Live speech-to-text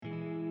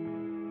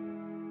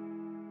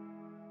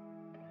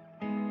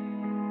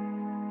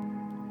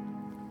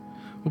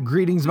Well,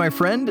 greetings, my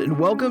friend, and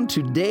welcome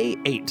to day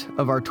 8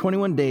 of our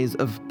 21 days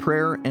of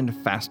prayer and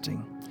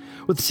fasting.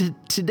 With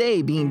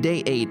today being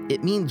day 8,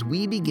 it means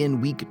we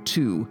begin week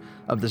 2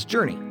 of this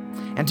journey.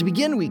 And to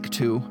begin week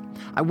 2,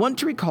 I want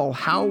to recall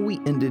how we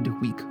ended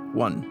week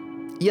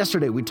 1.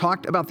 Yesterday, we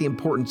talked about the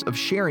importance of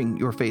sharing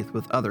your faith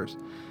with others.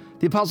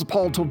 The Apostle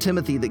Paul told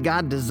Timothy that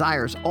God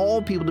desires all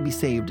people to be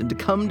saved and to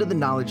come to the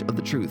knowledge of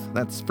the truth.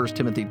 That's 1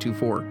 Timothy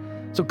 2:4.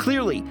 So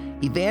clearly,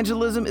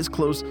 evangelism is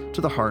close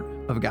to the heart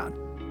of God.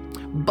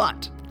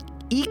 But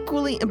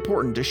equally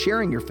important to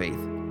sharing your faith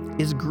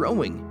is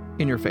growing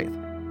in your faith.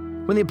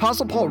 When the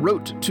Apostle Paul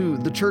wrote to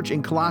the church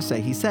in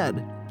Colossae, he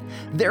said,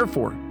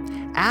 "Therefore,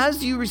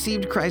 as you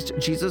received Christ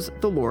Jesus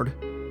the Lord,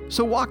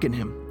 so walk in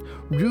him,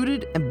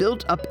 rooted and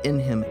built up in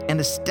him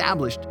and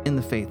established in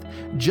the faith,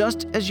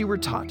 just as you were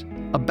taught,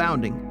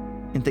 abounding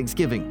in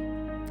thanksgiving."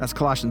 That's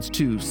Colossians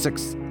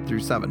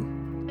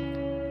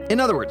 2:6-7. In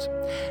other words,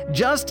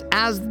 just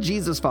as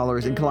Jesus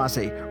followers in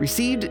Colossae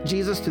received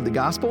Jesus through the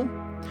gospel,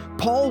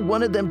 Paul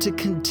wanted them to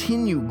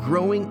continue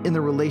growing in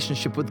their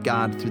relationship with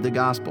God through the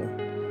gospel.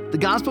 The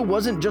gospel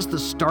wasn't just the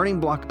starting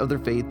block of their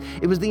faith,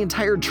 it was the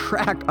entire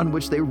track on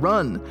which they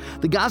run.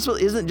 The gospel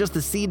isn't just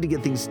the seed to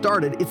get things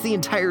started, it's the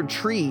entire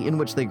tree in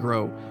which they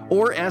grow.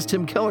 Or as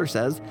Tim Keller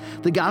says,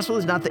 the gospel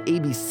is not the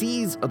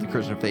ABCs of the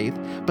Christian faith,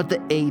 but the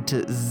A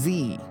to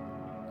Z.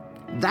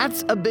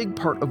 That's a big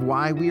part of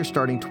why we are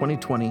starting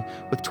 2020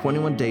 with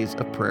 21 days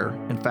of prayer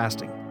and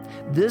fasting.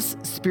 This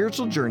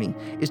spiritual journey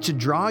is to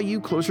draw you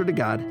closer to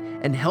God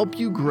and help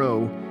you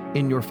grow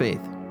in your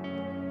faith.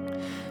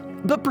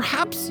 But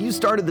perhaps you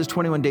started this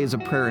 21 days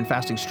of prayer and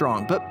fasting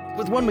strong, but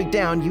with 1 week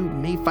down, you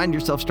may find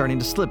yourself starting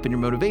to slip in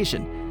your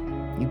motivation.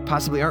 You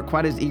possibly aren't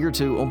quite as eager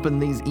to open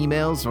these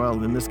emails,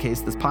 well, in this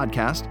case, this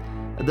podcast.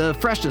 The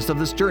freshness of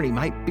this journey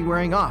might be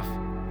wearing off,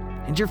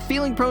 and you're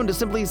feeling prone to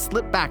simply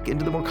slip back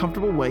into the more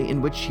comfortable way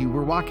in which you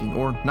were walking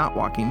or not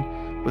walking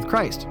with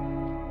Christ.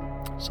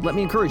 So let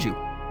me encourage you.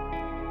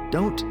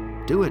 Don't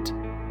do it.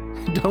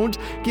 Don't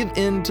give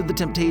in to the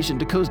temptation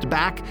to coast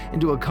back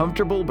into a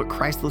comfortable but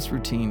Christless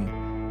routine.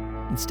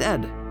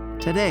 Instead,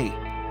 today,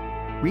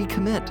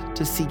 recommit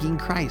to seeking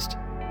Christ.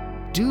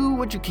 Do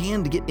what you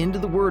can to get into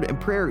the Word and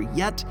prayer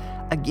yet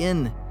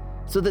again,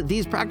 so that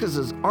these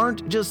practices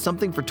aren't just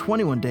something for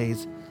 21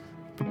 days,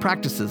 but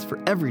practices for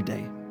every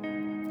day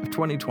of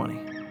 2020.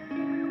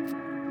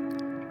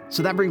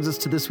 So that brings us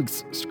to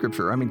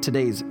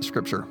today's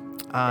scripture.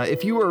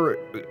 If you are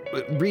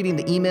reading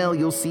the email,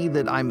 you'll see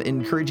that I'm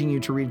encouraging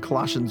you to read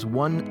Colossians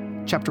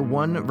chapter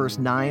 1, verse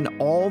 9,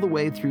 all the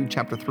way through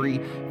chapter 3,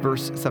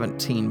 verse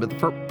 17. But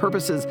for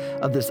purposes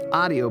of this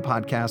audio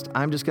podcast,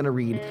 I'm just going to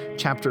read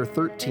chapter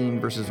 13,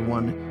 verses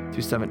 1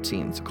 through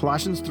 17. So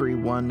Colossians 3,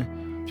 1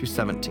 through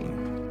 17.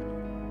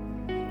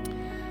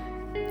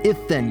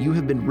 "If then you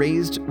have been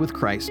raised with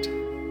Christ,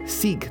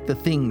 seek the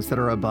things that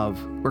are above,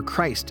 where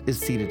Christ is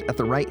seated at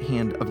the right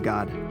hand of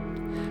God.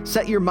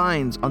 Set your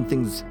minds on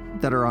things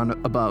that are on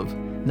above,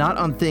 not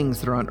on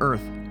things that are on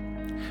earth.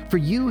 For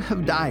you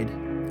have died,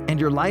 and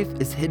your life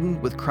is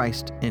hidden with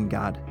Christ in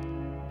God.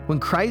 When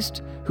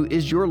Christ, who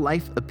is your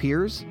life,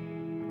 appears,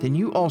 then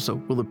you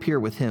also will appear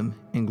with him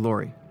in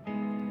glory.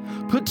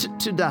 Put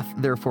to death,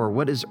 therefore,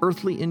 what is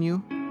earthly in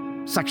you: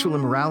 sexual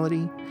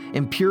immorality,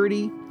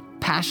 impurity,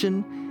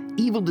 passion,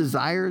 evil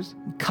desires,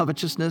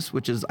 covetousness,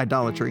 which is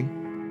idolatry.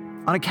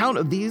 On account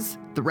of these,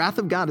 the wrath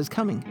of God is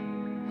coming.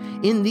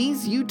 In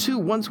these you too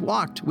once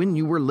walked when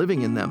you were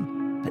living in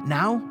them, but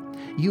now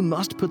you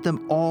must put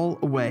them all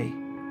away: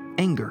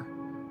 anger,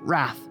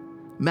 wrath,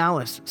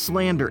 malice,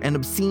 slander, and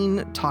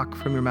obscene talk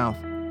from your mouth.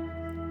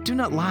 Do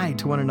not lie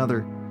to one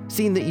another,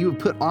 seeing that you have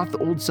put off the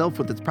old self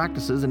with its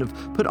practices and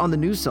have put on the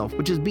new self,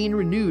 which is being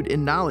renewed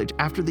in knowledge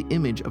after the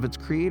image of its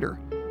creator.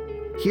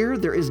 Here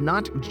there is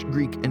not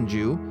Greek and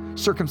Jew,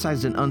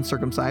 circumcised and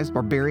uncircumcised,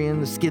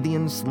 barbarian,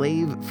 Scythian,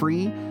 slave,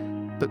 free,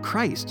 but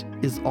Christ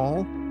is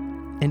all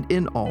and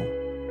in all.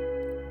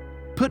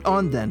 Put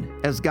on then,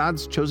 as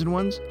God's chosen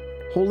ones,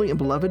 holy and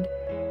beloved,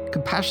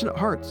 compassionate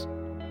hearts,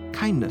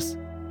 kindness,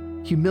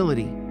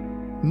 humility,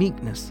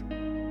 meekness,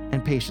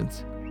 and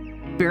patience,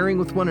 bearing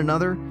with one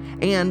another,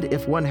 and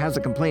if one has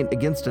a complaint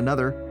against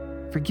another,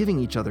 forgiving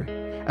each other,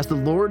 as the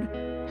Lord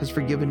has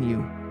forgiven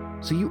you,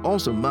 so you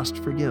also must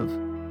forgive.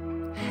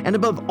 And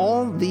above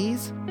all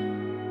these,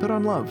 put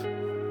on love,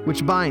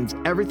 which binds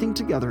everything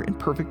together in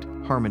perfect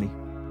harmony.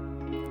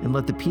 And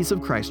let the peace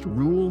of Christ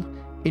rule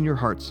in your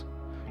hearts,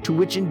 to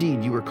which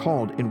indeed you are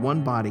called in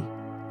one body,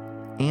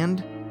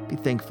 and be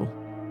thankful.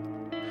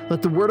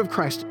 Let the word of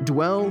Christ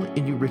dwell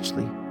in you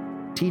richly,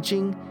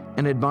 teaching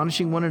and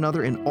admonishing one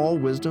another in all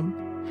wisdom,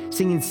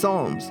 singing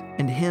psalms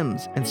and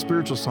hymns and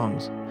spiritual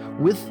songs,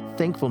 with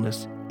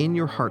thankfulness in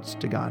your hearts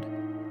to God.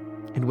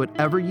 And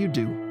whatever you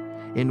do,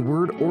 in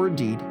word or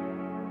deed,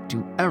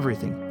 do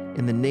everything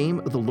in the name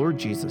of the Lord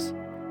Jesus,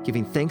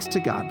 giving thanks to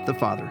God the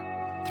Father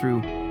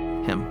through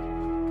him."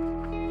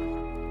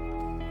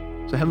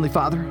 So Heavenly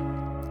Father,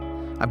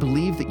 I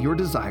believe that your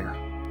desire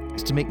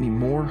is to make me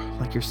more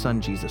like your Son,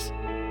 Jesus,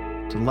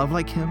 to love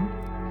like him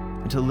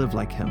and to live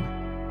like him.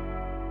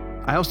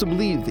 I also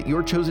believe that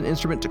your chosen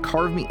instrument to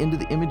carve me into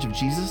the image of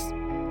Jesus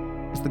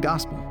is the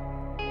gospel.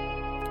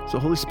 So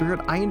Holy Spirit,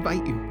 I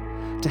invite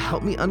you to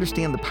help me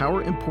understand the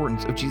power and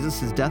importance of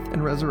Jesus' death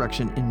and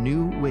resurrection in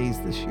new ways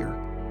this year.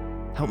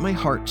 Help my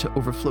heart to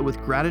overflow with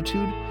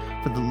gratitude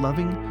for the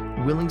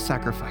loving, willing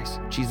sacrifice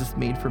Jesus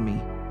made for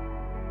me.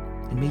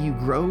 And may you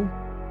grow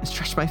and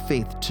stretch my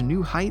faith to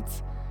new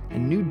heights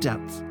and new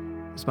depths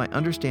as my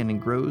understanding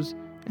grows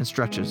and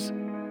stretches.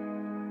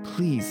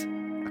 Please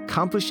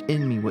accomplish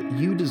in me what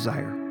you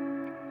desire,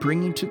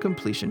 bringing to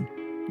completion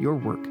your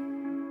work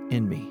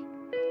in me.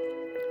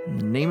 In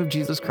the name of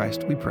Jesus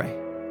Christ, we pray.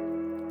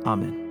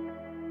 Amen.